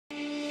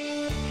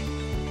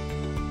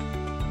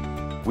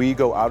We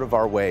go out of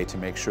our way to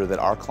make sure that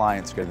our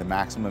clients get the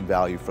maximum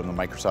value from the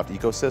Microsoft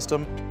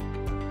ecosystem.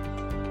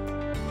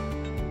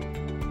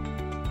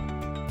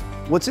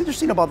 What's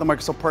interesting about the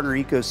Microsoft Partner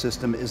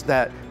Ecosystem is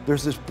that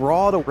there's this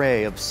broad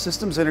array of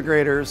systems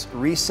integrators,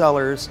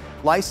 resellers,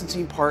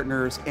 licensing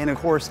partners, and of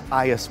course,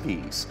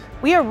 ISVs.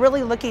 We are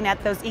really looking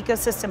at those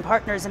ecosystem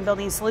partners and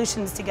building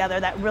solutions together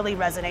that really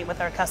resonate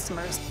with our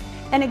customers.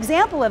 An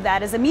example of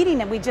that is a meeting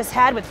that we just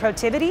had with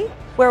Protiviti,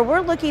 where we're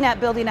looking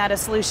at building out a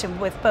solution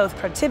with both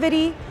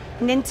Protiviti,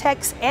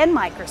 Nintex, and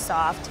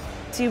Microsoft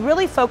to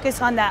really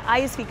focus on that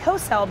ISV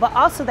co-sell, but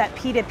also that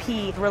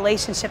P2P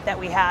relationship that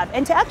we have,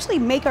 and to actually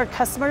make our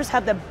customers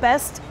have the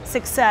best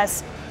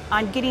success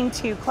on getting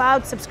to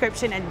cloud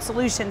subscription and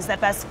solutions that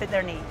best fit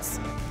their needs.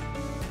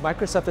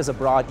 Microsoft is a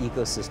broad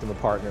ecosystem of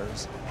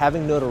partners.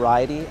 Having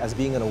notoriety as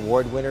being an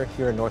award winner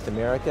here in North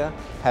America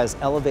has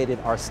elevated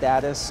our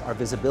status, our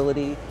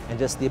visibility, and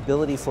just the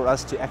ability for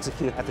us to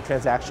execute at the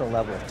transactional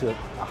level to a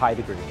high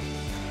degree.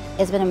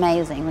 It's been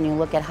amazing when you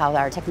look at how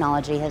our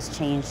technology has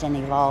changed and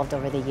evolved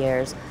over the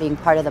years. Being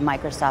part of the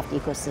Microsoft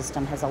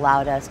ecosystem has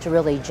allowed us to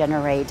really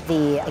generate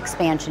the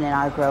expansion in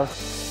our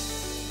growth.